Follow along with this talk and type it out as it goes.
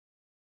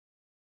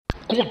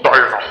Go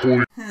die in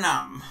a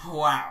hole.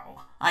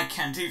 Wow. I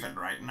can't even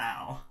right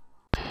now.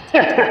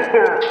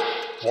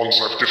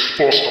 Once I've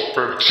disposed of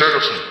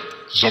fertility,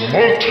 the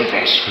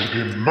multiverse will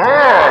be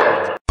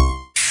mine!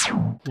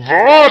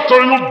 What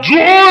are you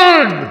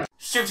doing?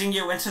 Shooting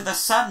you into the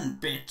sun,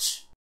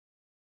 bitch.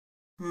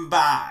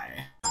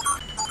 Bye.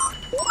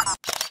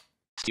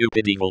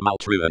 Stupid evil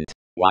maltruant.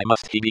 Why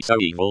must he be so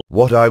evil?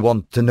 What I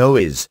want to know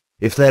is,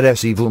 if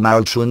there's evil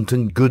maltruant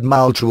and good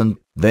maltruant,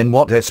 then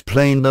what is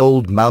plain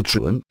old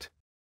maltruant?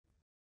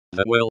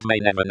 The world may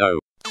never know.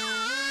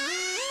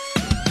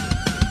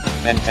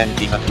 Ben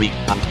 10 is a freak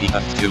and he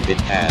has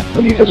stupid hair.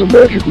 And he has a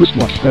magic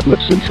wristwatch that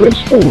lets him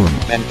transform.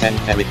 Ben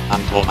 10 Eric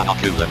and Oprah are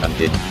cooler than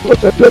him.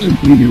 But that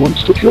doesn't mean he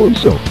wants to kill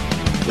himself.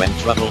 When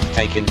trouble's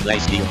taking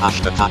place, he'll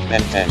 #attack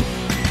Ben 10.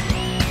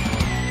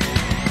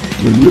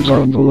 When lives are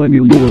on the line,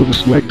 you'll lower the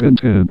swag Ben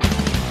 10.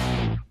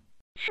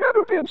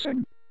 Shadow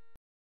dancing.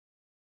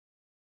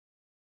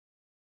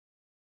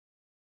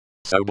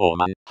 So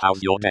Borman,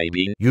 how's your day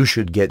been? You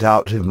should get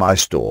out of my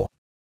store.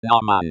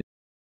 Nah man.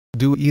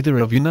 Do either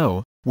of you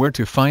know where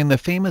to find the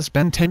famous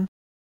Ben 10?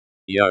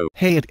 Yo.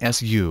 Hey,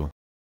 it's you.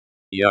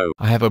 Yo.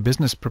 I have a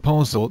business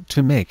proposal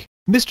to make,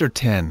 Mr.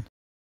 10.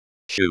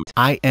 Shoot.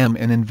 I am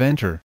an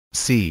inventor,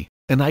 see,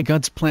 and I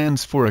got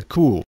plans for a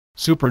cool,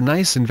 super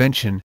nice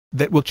invention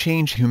that will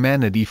change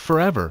humanity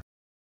forever.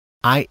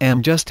 I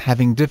am just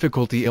having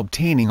difficulty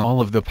obtaining all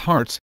of the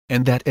parts,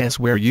 and that is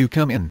where you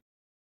come in.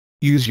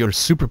 Use your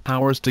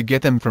superpowers to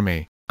get them for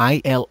me.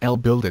 I'll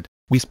build it.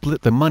 We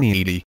split the money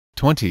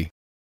 80-20.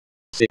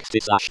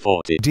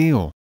 60/40.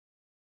 Deal.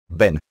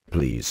 Ben,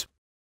 please.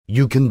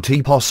 You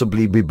can't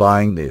possibly be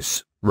buying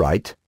this,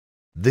 right?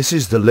 This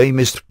is the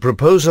lamest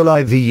proposal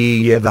I've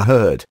ever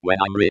heard. When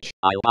I'm rich,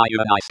 I'll buy you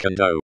a nice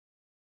condo.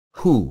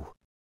 Who?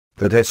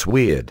 That's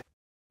weird.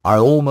 I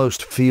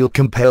almost feel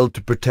compelled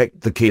to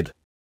protect the kid.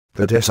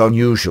 That is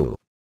unusual.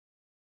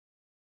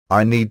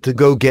 I need to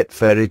go get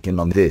Ferric in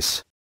on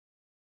this.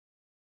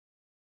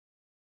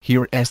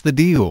 Here is the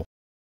deal.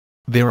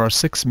 There are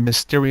 6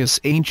 mysterious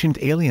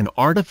ancient alien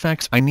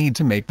artifacts I need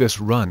to make this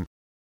run.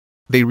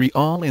 They are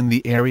all in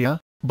the area,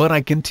 but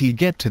I can't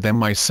get to them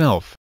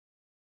myself.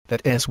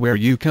 That is where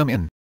you come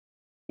in.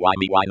 Why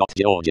me, why not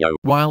Giorgio?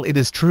 While it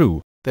is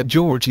true that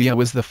Giorgio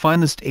is the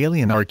finest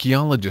alien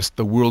archaeologist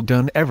the world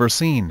done ever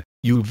seen,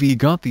 you've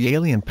got the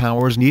alien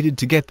powers needed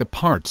to get the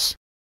parts.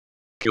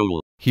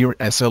 Cool. Here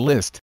is a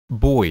list,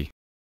 boy.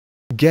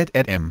 Get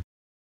at him.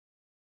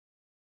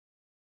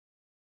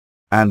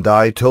 And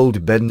I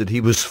told Ben that he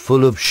was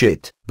full of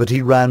shit, but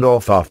he ran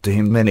off after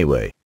him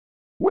anyway.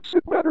 What's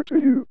it matter to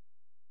you?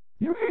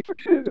 You hate the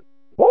kid.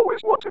 Always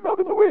want him out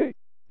of the way.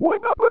 Why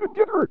not let him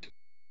get hurt?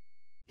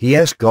 He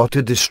has got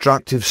a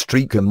destructive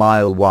streak a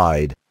mile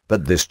wide,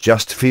 but this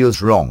just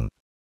feels wrong.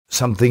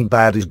 Something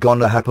bad is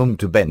gonna happen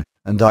to Ben,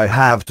 and I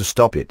have to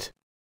stop it.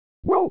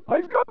 Well,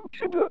 I've gotten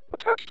Kid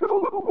attached to the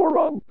little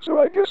moron,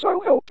 so I guess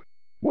I'll help.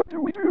 What do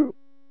we do?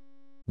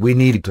 We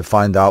need to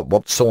find out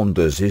what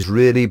Saunders is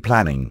really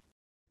planning.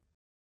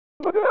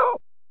 But how?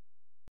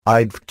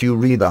 I've to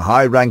read a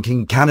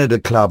high-ranking Canada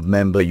Club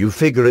member, you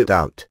figure it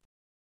out.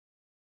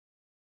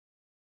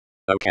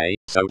 Okay,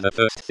 so the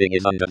first thing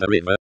is under the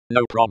river,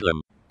 no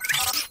problem.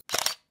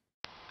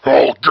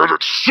 I'll get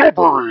it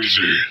super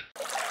easy.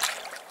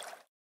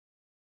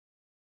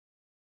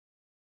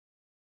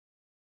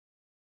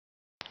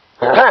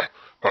 Haha!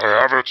 I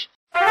have it.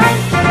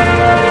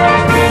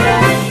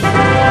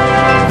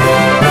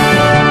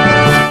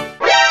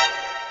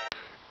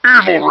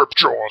 Evil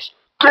Ripjaws!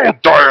 Go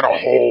die in a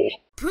hole!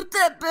 Put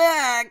that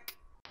back!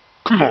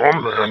 Come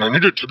on, man, I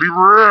need it to be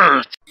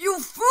rich! You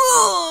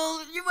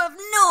fool! You have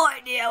no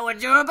idea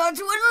what you're about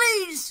to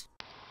unleash!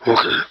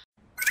 Okay.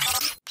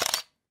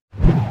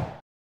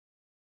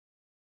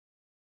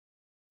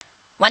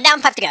 One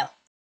down, 5 to go.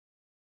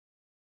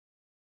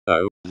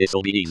 Oh,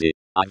 this'll be easy.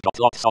 I've got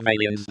lots of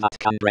aliens that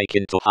can break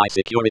into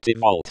high-security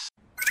vaults.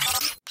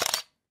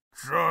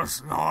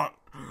 Just not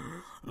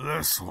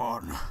this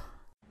one.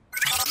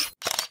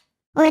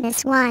 Or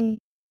this one.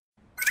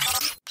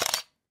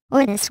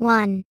 Or this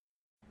one.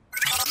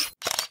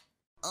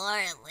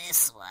 Or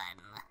this one.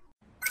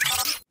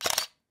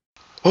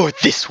 Or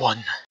this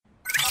one.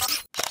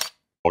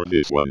 Or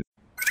this one.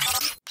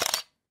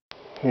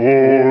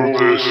 Or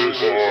this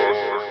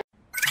one.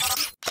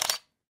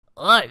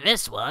 Or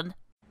this one.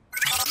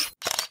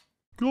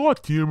 God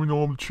damn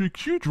it,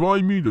 Chicks, you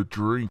drive me to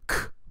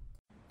drink.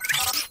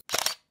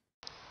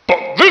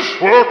 But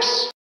this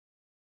works!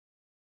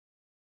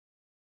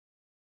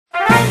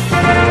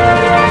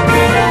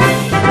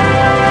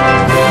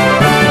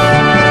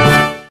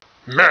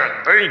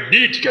 Man, they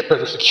need to get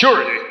better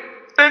security.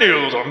 Any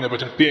old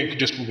omnipotent being can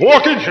just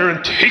walk in here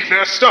and take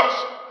their stuff.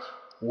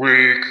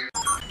 Weak.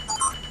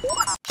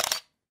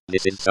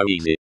 This is so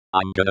easy.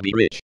 I'm gonna be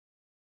rich.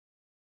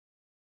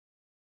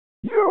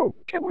 Yo,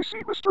 can we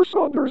see Mr.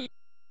 Saunders?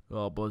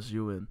 I'll buzz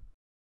you in.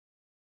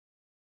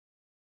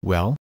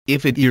 Well,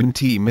 if it isn't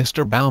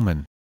Mr.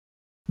 Bauman,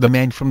 the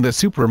man from the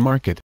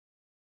supermarket.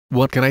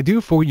 What can I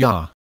do for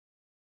ya?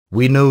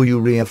 We know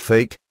you're a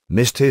fake,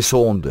 Mr.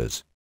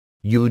 Saunders.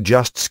 You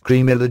just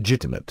scream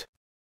illegitimate.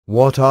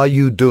 What are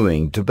you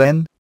doing to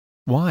Ben?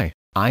 Why,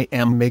 I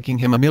am making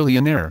him a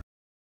millionaire.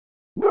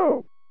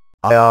 No.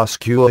 I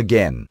ask you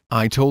again.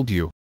 I told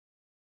you.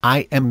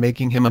 I am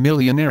making him a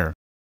millionaire.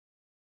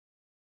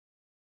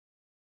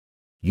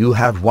 You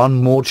have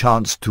one more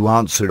chance to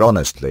answer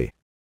honestly.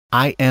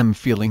 I am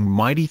feeling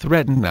mighty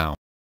threatened now.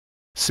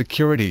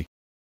 Security.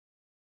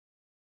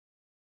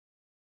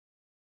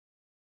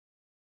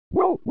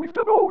 Well, we've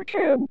done all we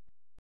can.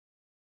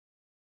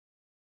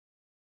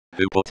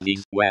 Who put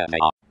these where they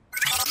are?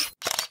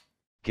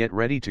 Get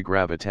ready to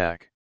grab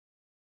attack.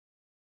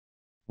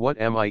 What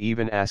am I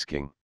even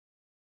asking?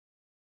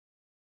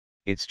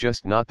 It's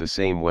just not the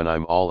same when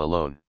I'm all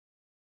alone.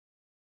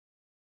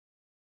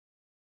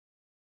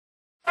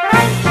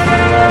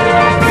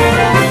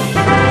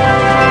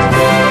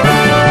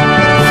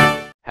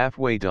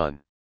 Halfway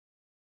done.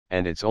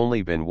 And it's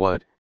only been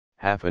what,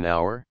 half an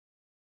hour?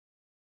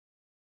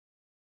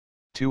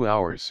 2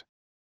 hours.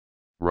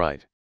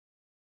 Right.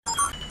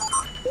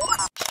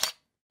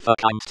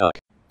 Fuck, I'm stuck.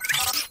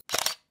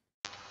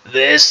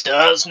 This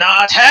does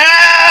not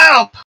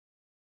help!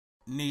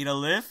 Need a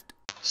lift?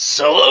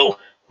 Solo,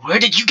 where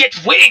did you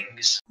get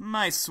wings?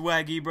 My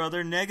swaggy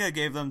brother Nega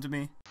gave them to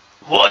me.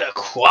 What a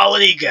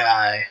quality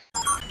guy.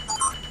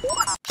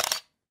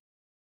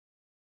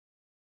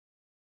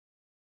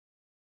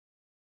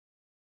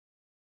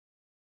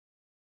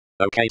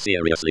 Okay,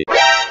 seriously.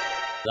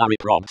 Larry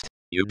Prompt,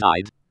 you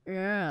died.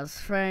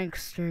 Yes,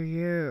 thanks to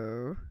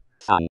you.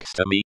 Thanks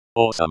to me.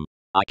 Awesome.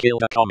 I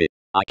killed a comet.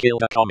 I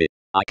killed a comet.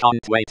 I can't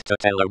wait to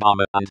tell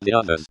Obama and the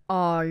others.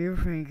 Oh, you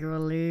think you're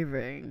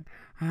leaving?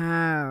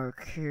 How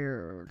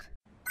cute.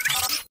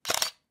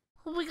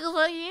 Because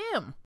I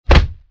am.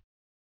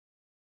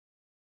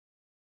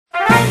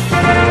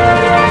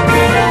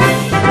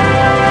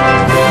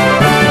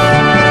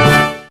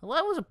 Well,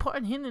 I was a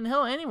part hidden in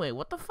hell anyway.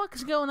 What the fuck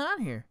is going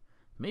on here?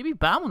 Maybe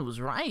Bauman was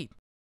right.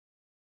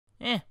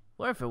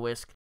 Worth a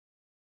whisk.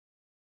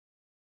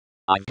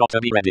 I've got to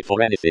be ready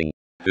for anything.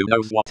 Who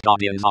knows what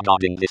Guardians are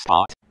guarding this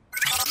part?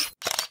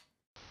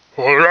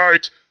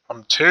 Alright,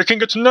 I'm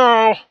taking it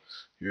now.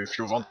 If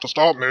you want to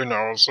stop me,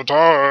 now's the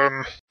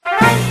time.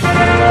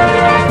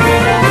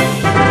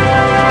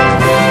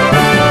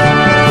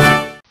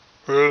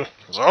 Well,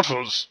 that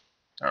was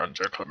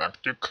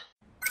anticlimactic.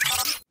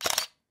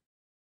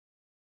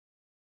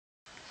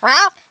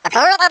 Well,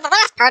 apparently the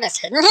last part is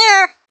hidden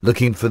here.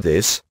 Looking for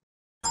this?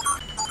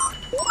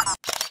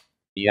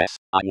 Yes,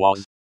 I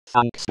was.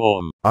 Thanks,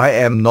 Worm. I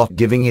am not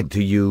giving it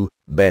to you,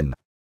 Ben.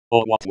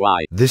 Or what,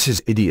 why? This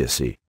is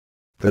idiocy.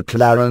 The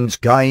Clarence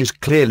guy is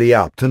clearly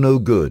up to no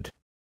good.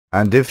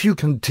 And if you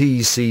can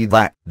see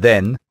that,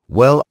 then,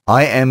 well,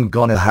 I am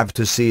gonna have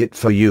to see it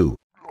for you.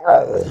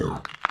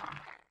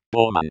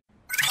 Worman.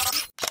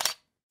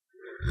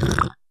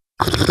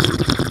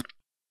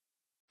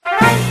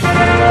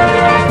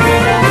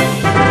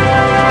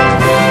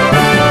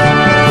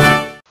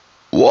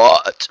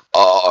 What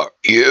are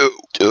you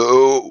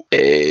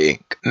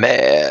doing,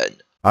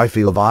 man? I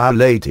feel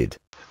violated.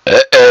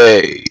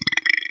 Hey!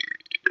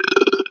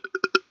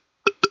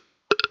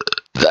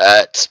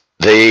 That's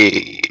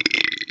the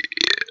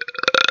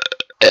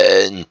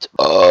end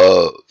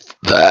of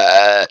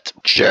that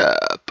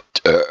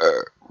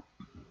chapter.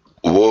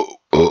 Whoa,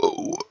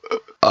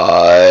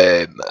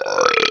 I'm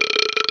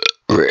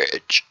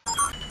rich.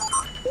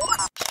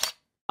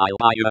 I'll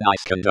buy you a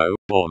nice condo,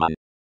 Worman.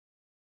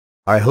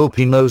 I hope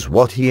he knows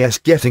what he is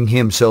getting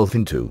himself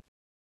into.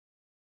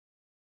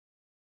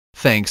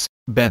 Thanks,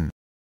 Ben.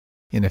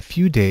 In a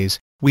few days,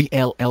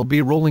 we'll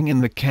be rolling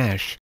in the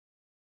cash.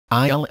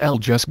 I'll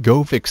just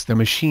go fix the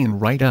machine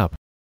right up.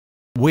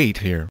 Wait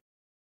here.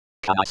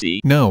 Can I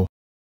see? No.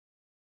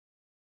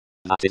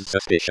 That is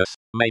suspicious.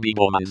 Maybe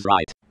Worman's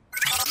right.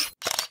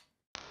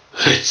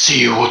 Let's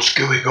see what's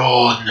going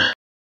on.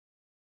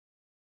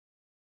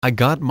 I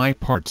got my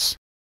parts.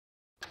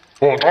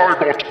 And I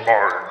got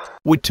mine.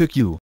 What took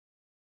you?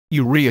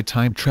 Urea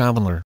time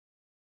traveler.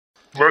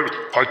 Well,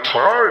 I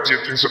tried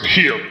getting them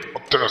here,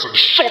 but they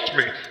shot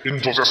me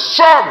into the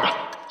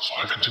sun! So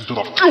I went into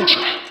the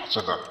future, but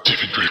then the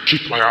David will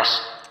kick my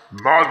ass.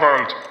 Mad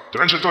World,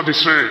 Dimension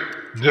 23,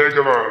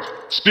 Nega World,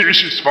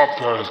 Species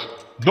Swap World.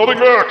 Nothing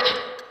worked!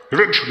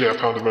 Eventually I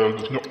found a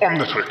world with no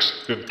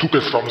Omnitrix, then took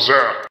it from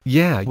there.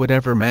 Yeah,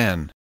 whatever,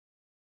 man.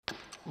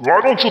 Why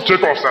don't you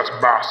take off that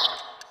mask?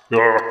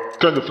 You're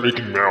kind of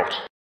freaking me out.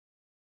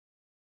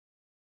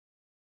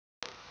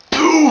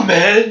 Boo,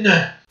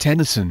 man!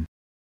 Tennyson.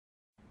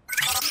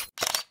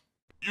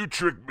 You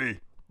tricked me.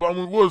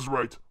 Bauman was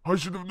right. I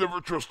should have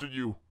never trusted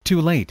you. Too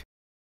late.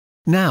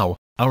 Now,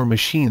 our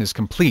machine is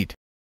complete.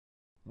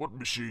 What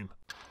machine?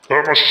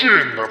 A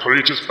machine that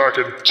reaches back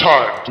in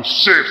time to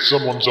save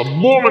someone the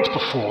moment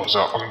before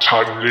their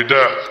untimely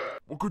death.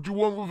 What could you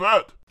want with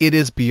that? It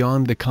is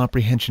beyond the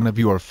comprehension of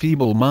your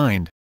feeble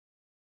mind.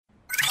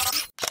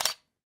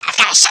 I've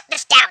gotta shut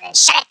this down and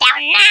shut it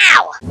down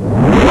now!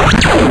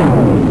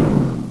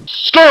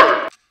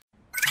 Stay!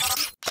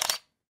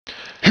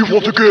 You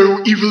want to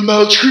go, evil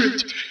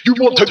maltreat? You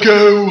want to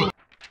go?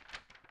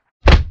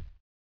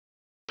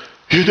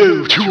 You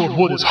know,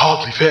 2-on-1 is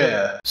hardly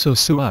fair. So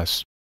sue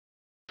us.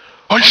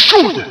 I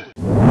should!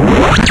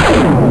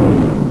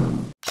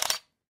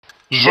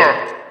 Then,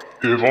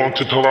 he won't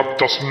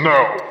interrupt us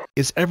now.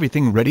 Is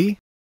everything ready?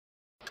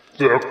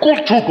 We're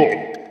good to go.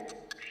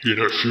 In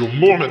a few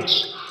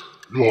moments,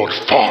 Lord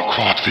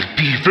Farquaad will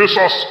be with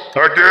us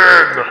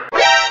again.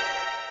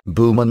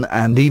 Boomin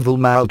and evil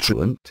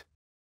maltruant.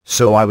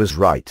 So I was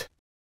right.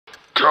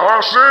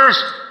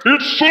 Curses!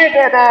 It's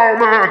Super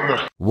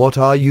Bowman! What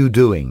are you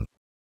doing?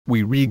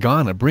 We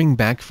gonna bring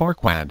back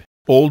Farquaad,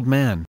 old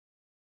man.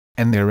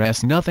 And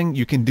there's nothing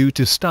you can do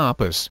to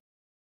stop us.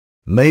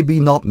 Maybe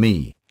not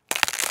me.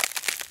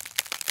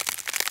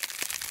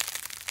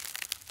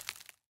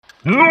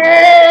 No!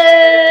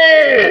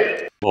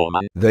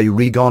 Bowman.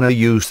 They gonna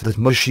use that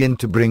machine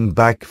to bring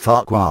back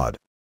Farquaad.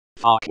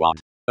 Farquaad.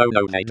 Oh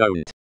no they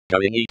don't.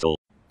 Going evil.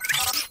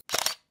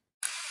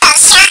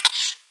 Bullshock!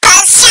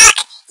 Bullshock!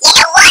 You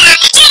know what are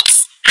the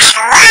tricks? I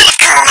have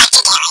a lot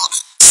of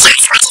cool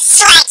legendaries.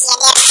 Shocksquatch is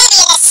swaggy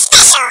and the amphibian is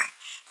special.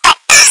 But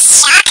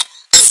Bullshock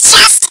is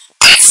just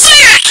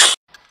Bullshock!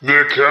 We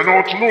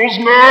cannot lose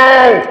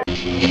now!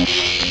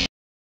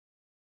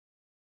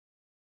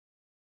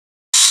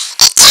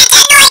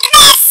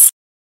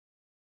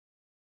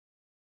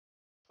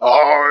 I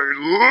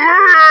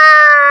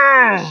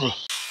live!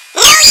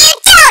 No, you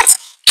don't!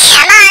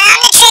 Come on,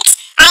 Omnitrix!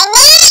 I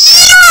need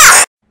you!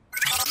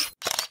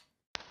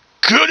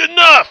 Good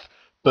enough!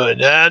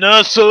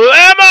 Banana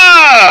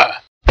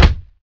Slammer!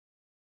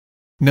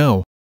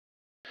 No.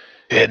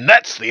 And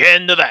that's the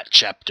end of that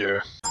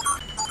chapter.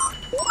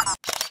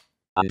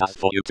 And that's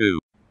for you too.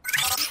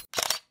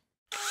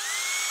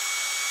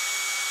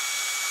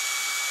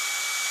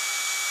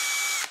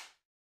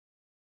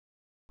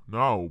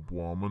 Now,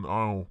 woman,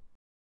 I'll...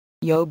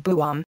 Yo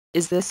Buam,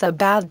 is this a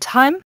bad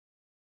time?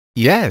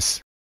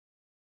 Yes.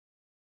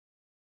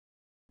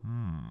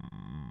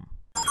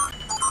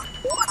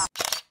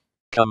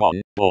 Come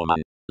on,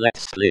 Bowman.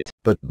 Let's split.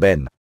 But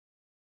Ben.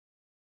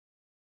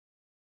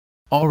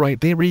 Alright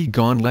they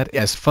gone let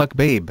us fuck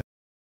babe.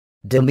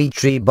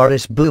 Dmitry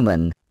Boris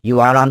Booman, you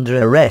are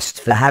under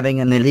arrest for having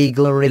an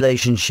illegal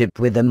relationship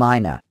with a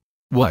minor.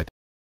 What?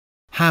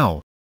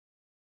 How?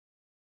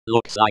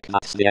 Looks like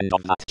that's the end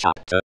of that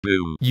chapter,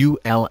 boom.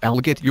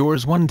 You'll get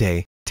yours one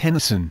day,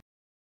 Tennyson.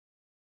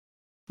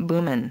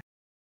 Booman.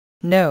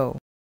 No.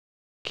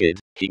 Kid,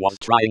 he was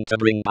trying to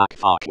bring back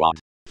Farquaad.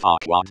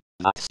 Farquaad,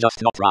 that's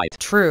just not right.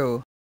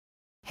 True.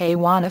 Hey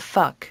wanna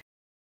fuck.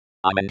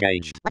 I'm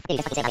engaged. I'm paying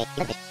the roller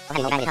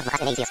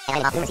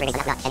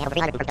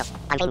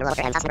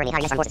for and possibly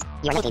higher forces.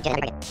 You are 19,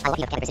 Jennifer. I will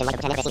be the campus in 1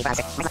 of 10 never seen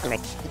browser. My lucky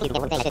words. You can get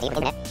one day at the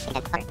internet. And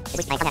this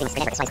week I'm contacting this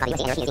never slice called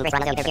using interviews race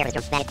around the other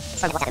dramatic.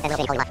 Sort of WhatsApp and then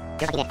call you live.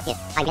 You're fucking it. Yeah.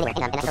 I'm anywhere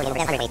and I'm going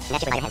over and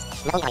that's your fire heads.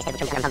 Not only I said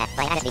from combat,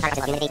 but I asked the entire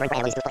of the day for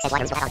always do said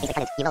wires will have these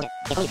credits. You will do.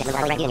 If only you can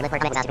run you and live for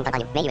comments asking for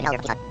value. Maybe you in hell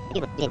you're fucking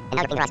you did. And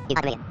now you're being crossed. You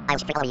have to do it. I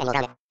was for all you hang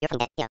around it. You're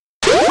fucking dead.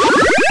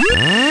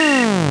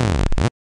 Yeah.